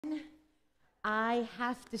I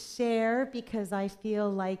have to share because I feel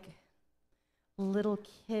like a little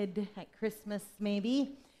kid at Christmas,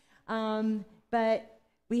 maybe. But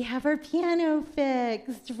we have our piano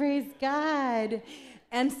fixed, praise God.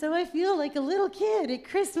 And so I feel like a little kid at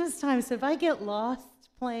Christmas time. So if I get lost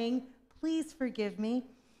playing, please forgive me.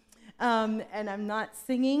 And I'm not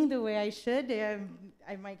singing the way I should.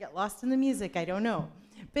 I might get lost in the music, I don't know.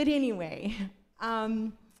 But anyway,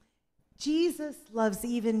 Jesus loves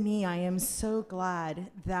even me. I am so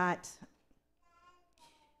glad that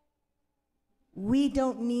we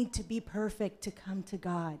don't need to be perfect to come to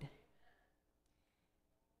God.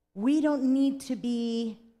 We don't need to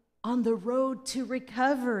be on the road to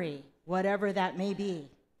recovery, whatever that may be,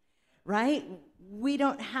 right? We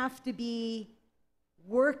don't have to be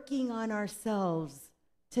working on ourselves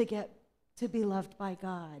to get to be loved by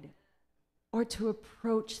God or to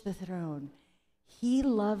approach the throne. He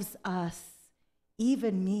loves us,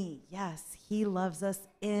 even me. Yes, he loves us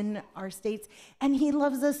in our states, and he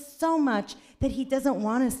loves us so much that he doesn't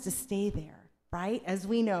want us to stay there, right? As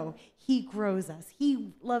we know, he grows us.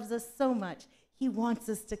 He loves us so much. He wants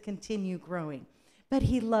us to continue growing, but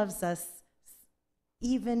he loves us,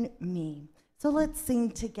 even me. So let's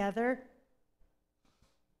sing together.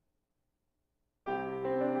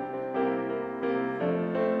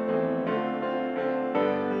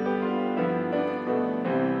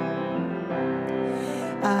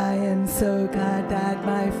 I am so glad that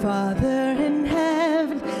my Father in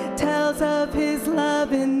heaven tells of his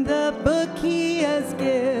love in the book he has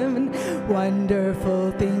given.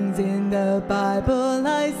 Wonderful things in the Bible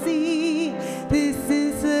I see. This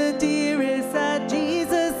is the dearest that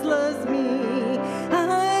Jesus loves me.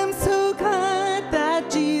 I am so glad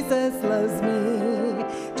that Jesus loves me.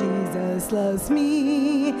 Jesus loves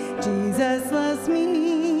me. Jesus loves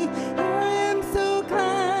me. I am so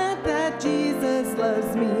glad that Jesus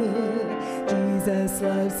loves me. Jesus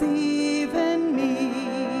loves even me.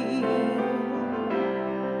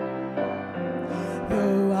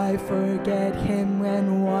 Though I forget him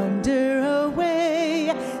and wander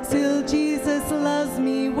away, still Jesus loves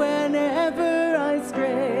me whenever I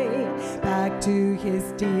stray. Back to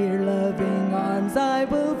his dear loving arms I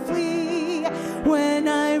will flee when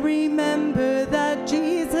I remember that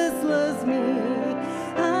Jesus loves me.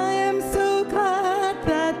 I am so glad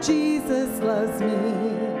that Jesus loves me.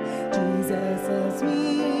 Jesus loves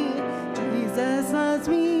me. Jesus loves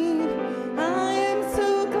me. I am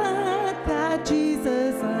so glad that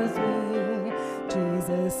Jesus loves me.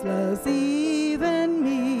 Jesus loves even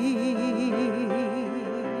me.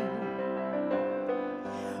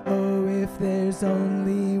 Oh, if there's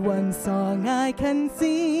only one song I can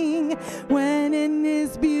sing, when in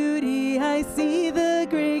his beauty I see the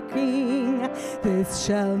great King, this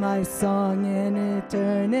shall my song in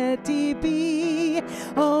eternity be.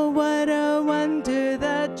 Oh, what a wonder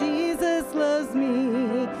that Jesus loves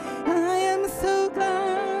me. I am so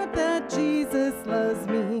glad that Jesus loves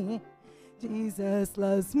me. Jesus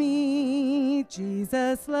loves me.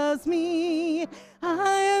 Jesus loves me.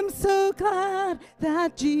 I am so glad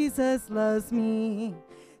that Jesus loves me.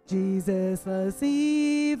 Jesus loves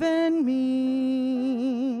even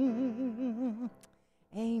me.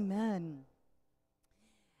 Amen.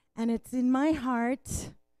 And it's in my heart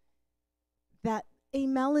that a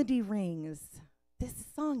melody rings. This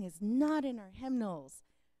song is not in our hymnals.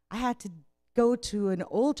 I had to go to an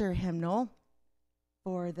older hymnal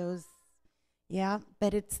for those. Yeah,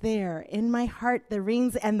 but it's there in my heart, the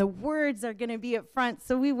rings, and the words are going to be up front,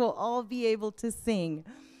 so we will all be able to sing.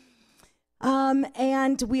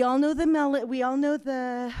 And we all know the we all know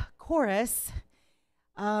the chorus.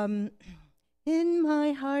 In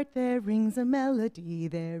my heart there rings a melody,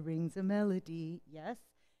 there rings a melody. Yes,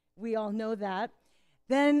 we all know that.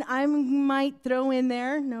 Then I might throw in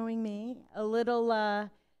there, knowing me, a little,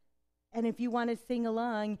 and if you want to sing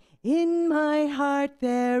along, in my heart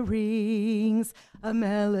there rings a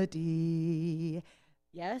melody.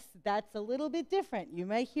 Yes, that's a little bit different. You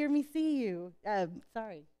might hear me see you.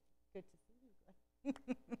 Sorry. Good to see you.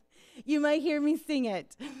 You might hear me sing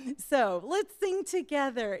it. So let's sing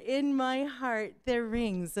together. In my heart there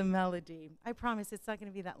rings a melody. I promise it's not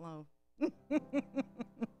going to be that low.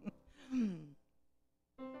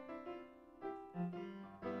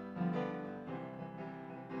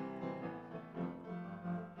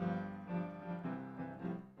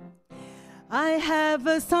 I have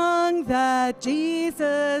a song that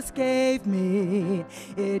Jesus gave me.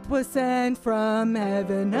 It was sent from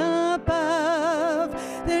heaven above.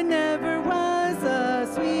 There never was a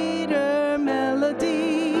sweeter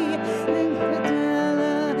melody than the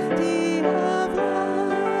melody of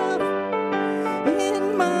love.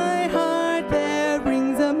 In my heart there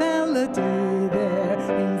rings a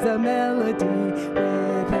rings a melody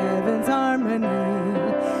with heaven's harmony.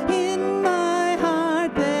 In my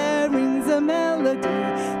heart there rings a melody,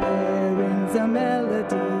 there rings a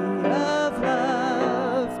melody of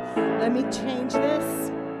love. Let me change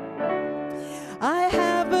this. I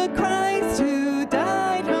have a Christ who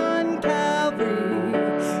died on Calvary,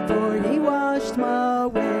 for he washed my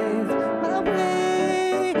ways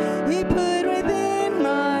away. He put within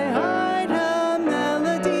my heart a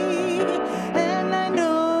melody, and I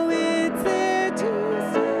know it's there to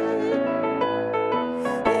stay.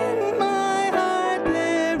 In my heart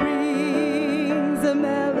there rings a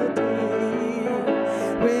melody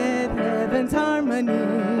with heaven's harmony.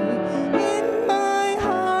 In my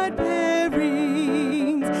heart there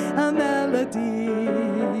rings a melody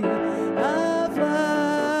of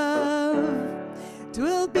love.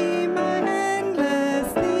 'Twill be my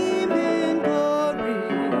endless theme in glory.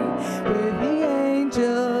 With the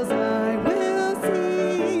angels I will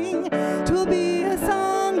sing. 'Twill be a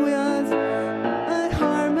song with a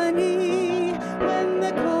harmony when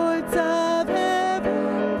the chords of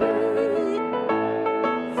heaven break.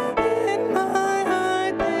 In my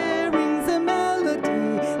heart there rings a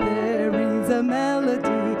melody, there rings a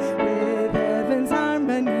melody with heaven's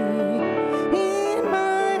harmony. In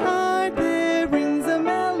my heart there rings a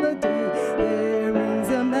melody, there rings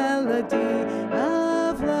a melody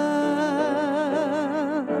of love.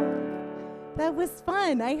 That was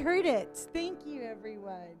fun. I heard it. Thank you,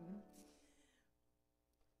 everyone.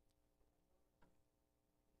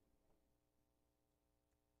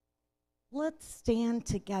 Let's stand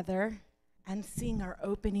together and sing our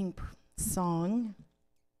opening song.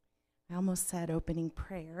 I almost said opening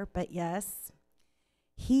prayer, but yes.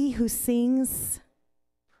 He who sings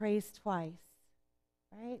prays twice,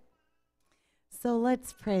 right? So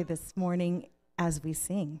let's pray this morning as we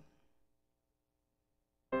sing.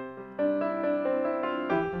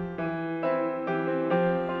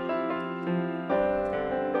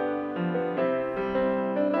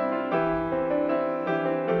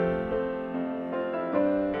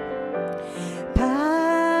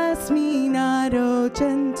 Pass me not, O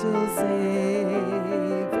gentle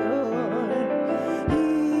Savior,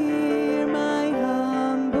 hear my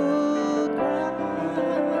humble cry.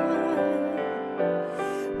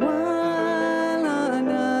 While on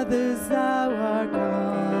others thou art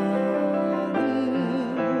calling,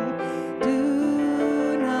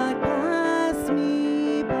 do not pass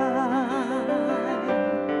me by.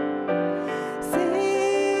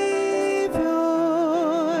 Savior,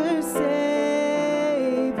 Savior,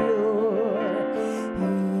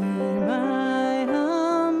 hear my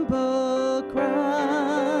humble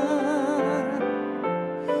cry.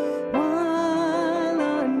 While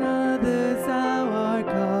on others thou art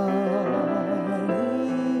calling,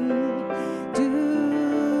 do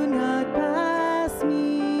not pass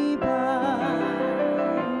me by.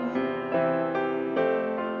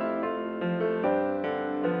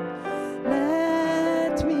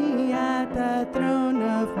 Let me at the throne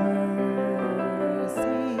of mercy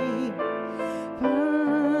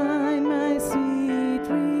find my sweet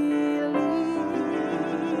relief.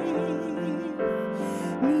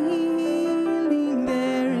 Kneeling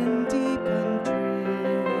there in deep contrition,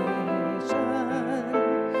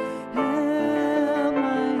 help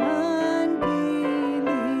my unbelief.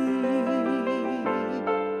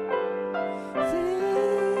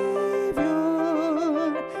 Savior,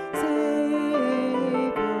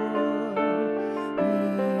 Savior,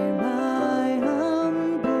 hear my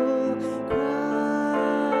humble cry.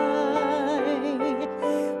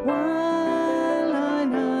 While on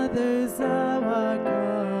others thou art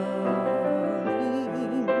calling,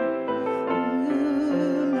 do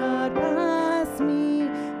not pass me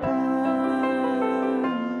by.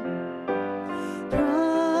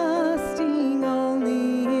 Trusting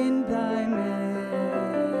only in thy merit,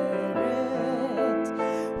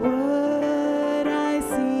 would I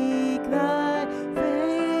seek thy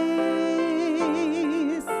face.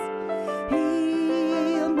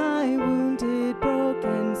 Heal my wounded,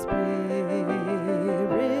 broken spirit.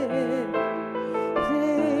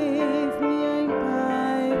 Save me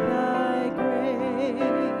by thy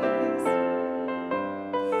grace.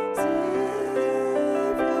 Savior,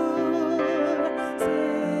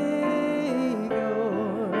 Savior,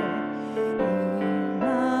 hear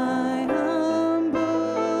my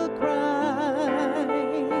humble cry.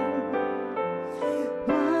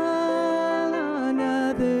 While on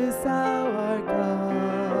others thou art calling,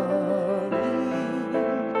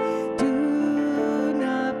 do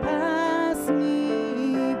not pass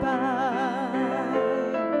me by.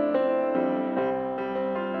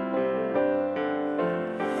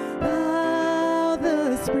 Thou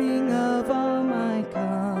the spring of all my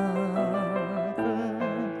comfort,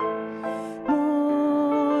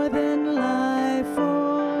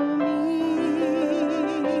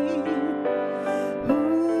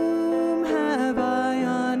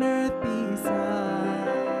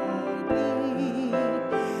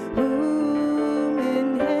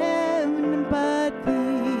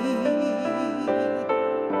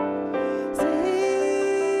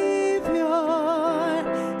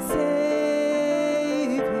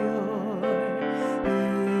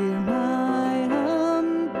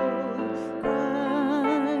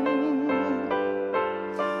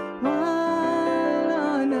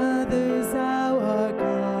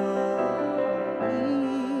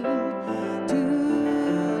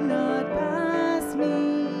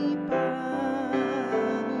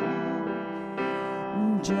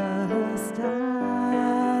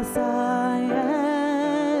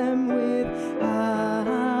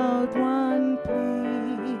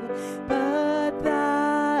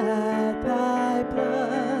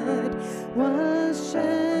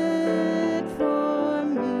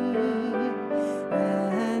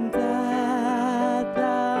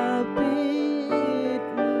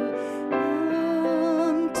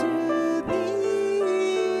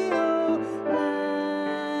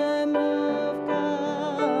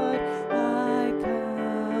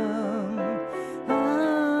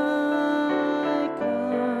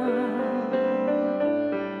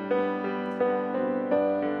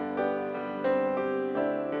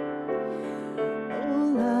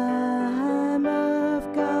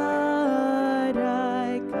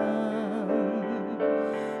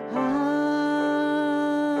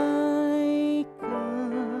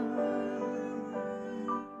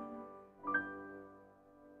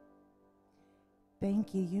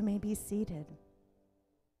 thank you. You may be seated.